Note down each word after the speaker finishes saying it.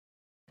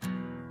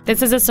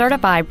This is a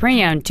certified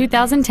pre-owned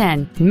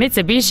 2010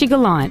 Mitsubishi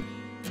Galant.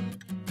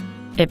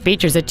 It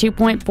features a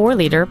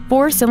 2.4-liter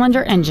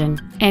four-cylinder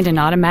engine and an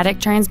automatic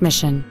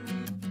transmission.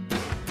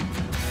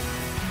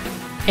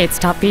 Its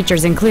top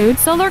features include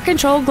solar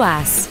control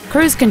glass,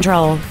 cruise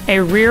control, a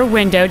rear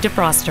window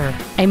defroster,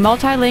 a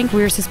multi-link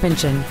rear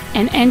suspension,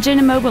 an engine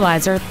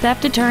immobilizer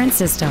theft deterrent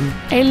system,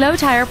 a low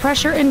tire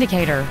pressure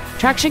indicator,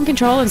 traction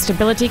control and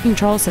stability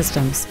control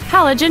systems,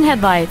 halogen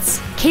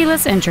headlights,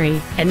 keyless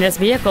entry, and this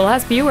vehicle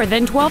has fewer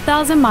than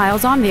 12,000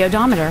 miles on the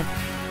odometer.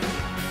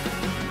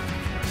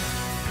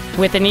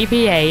 With an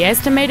EPA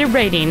estimated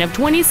rating of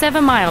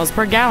 27 miles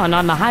per gallon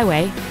on the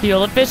highway,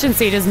 fuel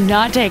efficiency does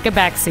not take a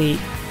backseat.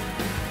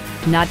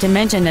 Not to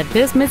mention that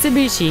this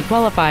Mitsubishi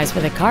qualifies for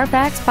the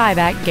Carfax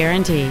buyback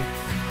guarantee.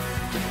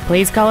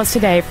 Please call us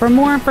today for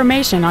more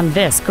information on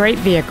this great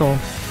vehicle.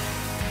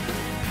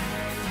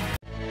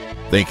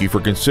 Thank you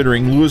for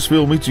considering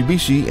Lewisville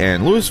Mitsubishi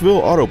and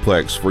Lewisville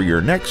Autoplex for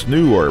your next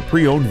new or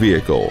pre-owned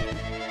vehicle.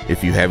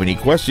 If you have any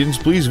questions,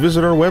 please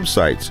visit our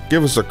websites,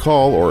 give us a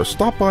call, or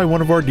stop by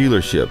one of our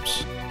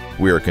dealerships.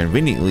 We are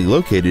conveniently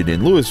located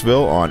in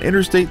Lewisville on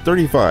Interstate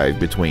 35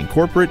 between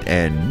Corporate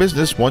and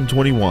Business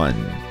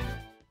 121.